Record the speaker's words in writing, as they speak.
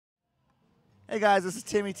Hey guys, this is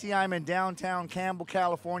Timmy T. I'm in downtown Campbell,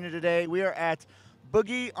 California today. We are at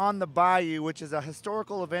Boogie on the Bayou, which is a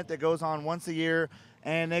historical event that goes on once a year.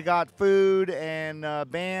 And they got food and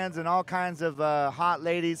bands and all kinds of hot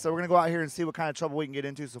ladies. So we're going to go out here and see what kind of trouble we can get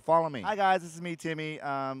into. So follow me. Hi guys, this is me, Timmy.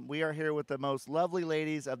 We are here with the most lovely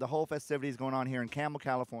ladies of the whole festivities going on here in Campbell,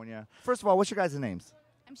 California. First of all, what's your guys' names?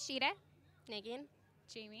 I'm Sheeta. Megan.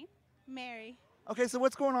 Jamie. Mary. Okay, so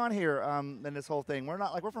what's going on here in this whole thing?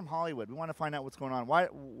 We're from Hollywood. We want to find out what's going on. Why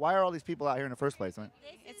are all these people out here in the first place?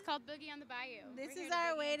 It's called Boogie on the Bayou. This is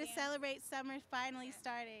our way to celebrate summer finally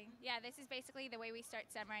starting. Yeah, this is basically the way we start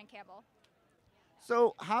summer in Campbell.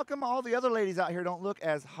 So how come all the other ladies out here don't look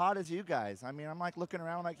as hot as you guys? I mean, I'm like looking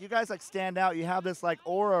around, I'm like, you guys like stand out. You have this like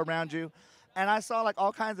aura around you. And I saw like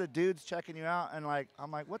all kinds of dudes checking you out, and like I'm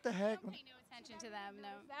like, what the heck? Don't pay no attention to them, no.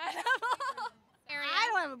 I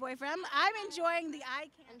don't have a boyfriend. I'm enjoying the eye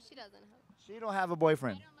candy. And she doesn't have. She don't have a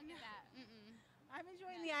boyfriend. I don't look at that. I'm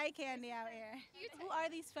enjoying the eye candy out here. Who are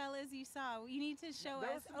these fellas you saw? You need to show There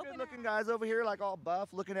us. was some good-looking guys over here, like all buff,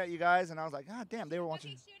 looking at you guys, and I was like, God damn, they were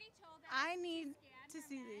watching. I need to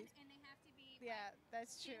see these. And they have to be Yeah,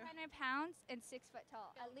 that's true. 200 pounds and 6 foot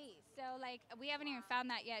tall, at least. So, like, we haven't even found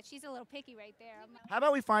that yet. She's a little picky right there. How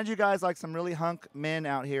about we find you guys like some really hunk men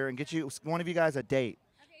out here and get you one of you guys a date?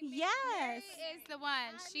 Yes. Is the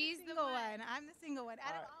one. She's the single one. I'm the single one.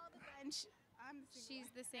 Out of all the bunch, I'm the single She's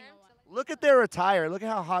the single one. Look at their attire. Look at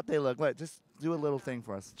how hot they look. Look, just do a little thing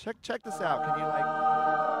for us. Check this out. Can you like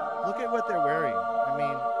look at what they're wearing? I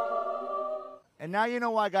mean, and now you know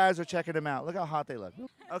why guys are checking them out. Look how hot they look.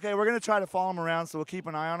 Okay, we're gonna try to follow them around, so we'll keep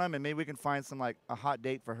an eye on them, and maybe we can find some like a hot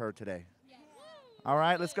date for her today. All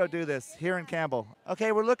right, let's go do this here in Campbell.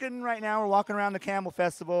 Okay, we're looking right now. We're walking around the Campbell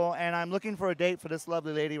Festival, and I'm looking for a date for this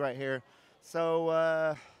lovely lady right here.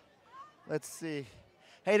 So let's see.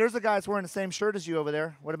 Hey, there's a guy that's wearing the same shirt as you over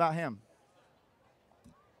there. What about him?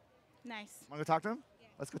 Nice. Want to go talk to him? Yeah.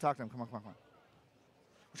 Let's go talk to him. Come on. We're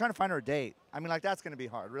trying to find her a date. I mean, like, that's going to be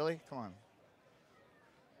hard. Really? Come on.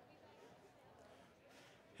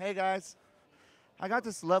 Hey, guys. I got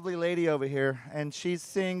this lovely lady over here, and she's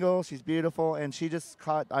single, she's beautiful, and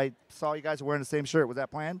I saw you guys were wearing the same shirt. Was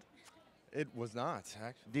that planned? It was not,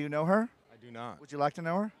 actually. Do you know her? I do not. Would you like to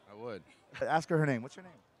know her? I would. Ask her name. What's your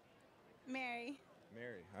name? Mary.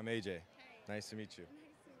 Mary, I'm AJ. Nice to meet you.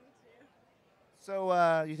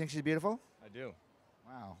 So, you think she's beautiful? I do.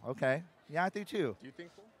 Wow, okay. Yeah, I do too. Do you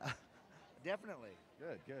think so? Definitely.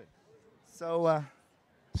 Good. So,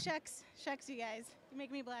 Shucks, you guys. You make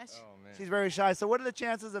me blush. Oh, man. she's very shy. So what are the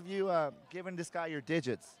chances of you giving this guy your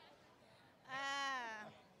digits?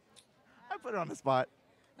 I put her on the spot.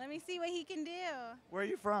 Let me see what he can do. Where are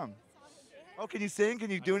you from? Oh, can you sing? Can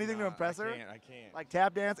you do anything to impress her? I can't. Like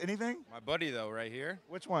tap dance, anything? My buddy, though, right here.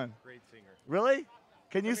 Which one? Great singer. Really?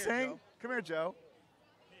 Can you Come here, sing? Joe. Come here, Joe.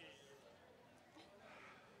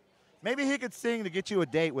 Maybe he could sing to get you a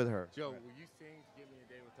date with her. Joe, will you sing to get me a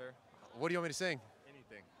date with her? What do you want me to sing?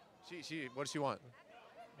 Anything. What does she want?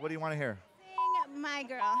 What do you want to hear? Sing My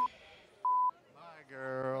Girl.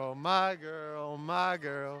 My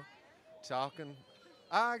girl, talking.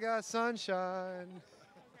 I got sunshine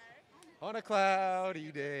on a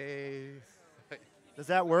cloudy day. Does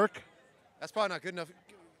that work? That's probably not good enough.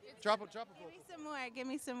 Drop a Give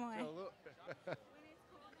me some more.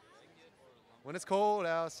 When it's cold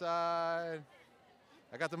outside,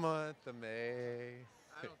 I got the month of May.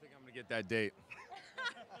 I don't think I'm gonna get that date.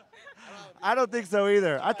 I don't think so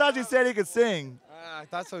either. I thought you said he could sing. I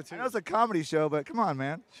thought so too. I know it's a comedy show, but come on,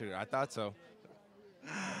 man. Sure, I thought so.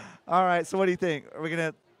 All right, so what do you think? Are we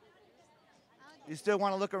gonna? You still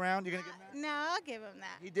want to look around? You're gonna give him that? No, I'll give him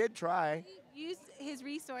that. He did try. Use his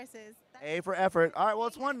resources. A for effort. All right, well,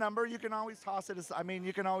 it's one number. You can always toss it. I mean,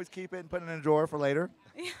 you can always keep it and put it in a drawer for later.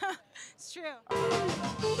 Yeah, it's true.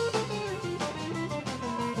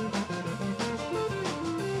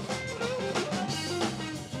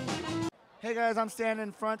 Hey guys, I'm standing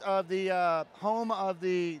in front of the home of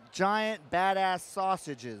the giant badass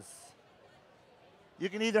sausages. You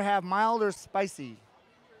can either have mild or spicy.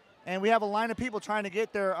 And we have a line of people trying to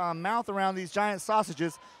get their mouth around these giant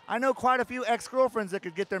sausages. I know quite a few ex-girlfriends that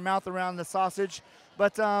could get their mouth around the sausage,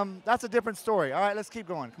 but that's a different story. All right, let's keep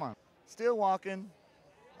going. Come on. Still walking.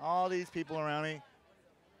 All these people around me.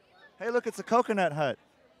 Hey, look, it's a coconut hut.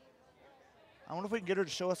 I wonder if we can get her to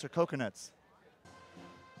show us her coconuts.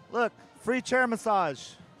 Look, free chair massage.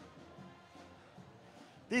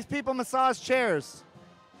 These people massage chairs.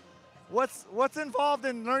 What's involved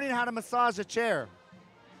in learning how to massage a chair?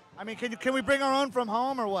 I mean, can we bring our own from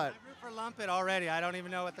home or what? I root for Lump It already. I don't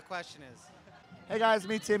even know what the question is. Hey guys,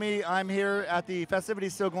 me Timmy. I'm here at the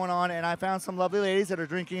festivities still going on, and I found some lovely ladies that are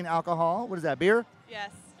drinking alcohol. What is that, beer?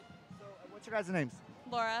 Yes. So, what's your guys' names?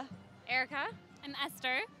 Laura. Erica and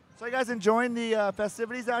Esther. So, you guys enjoying the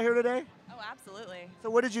festivities out here today? Oh, absolutely. So,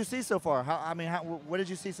 what did you see so far? What did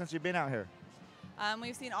you see since you've been out here?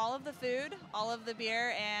 We've seen all of the food, all of the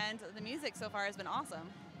beer, and the music so far has been awesome.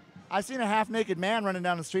 I seen a half-naked man running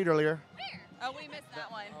down the street earlier. Oh, we missed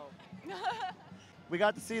that one. We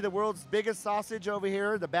got to see the world's biggest sausage over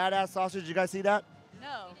here, the badass sausage. You guys see that?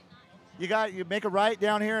 No. You make a right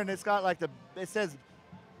down here, and it's got like it says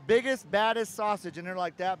biggest, baddest sausage, and they're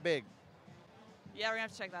like that big. Yeah, we're gonna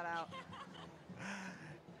have to check that out.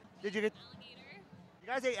 Did you get? Alligator. You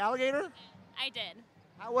guys ate alligator? I did.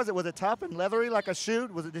 How was it? Was it tough and leathery like a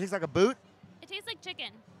shoot? Did it taste like a boot? It tastes like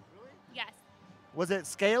chicken. Really? Yes. Was it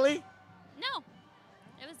scaly? No.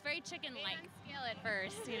 It was very chicken-like. Scale it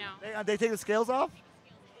first, you know. They take the scales off?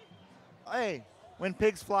 Hey, when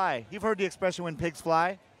pigs fly. You've heard the expression when pigs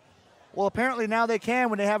fly. Well, apparently now they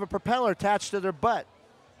can when they have a propeller attached to their butt.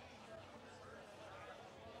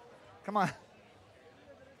 Come on.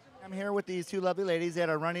 I'm here with these two lovely ladies that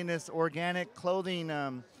are running this organic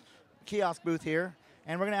clothing kiosk booth here.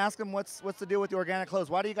 And we're going to ask them what's the deal with the organic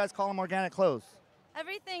clothes. Why do you guys call them organic clothes?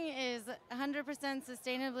 Everything is 100%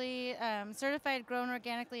 sustainably certified, grown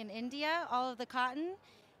organically in India, all of the cotton.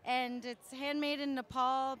 And it's handmade in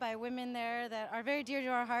Nepal by women there that are very dear to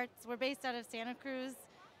our hearts. We're based out of Santa Cruz,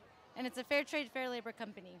 and it's a fair trade, fair labor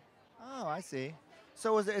company. Oh, I see.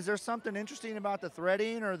 So is there something interesting about the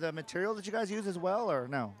threading or the material that you guys use as well, or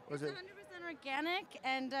no? It's 100% organic,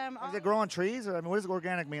 and does it grow on trees? Or, what does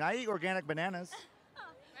organic mean? I eat organic bananas.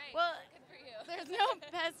 Right. well, Good for you. there's no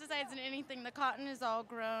pesticides in anything. The cotton is all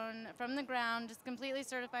grown from the ground, just completely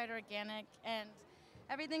certified organic, and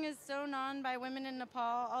everything is sewn on by women in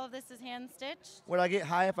Nepal. All of this is hand stitched. Would I get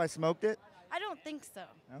high if I smoked it? I don't think so.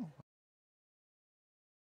 No.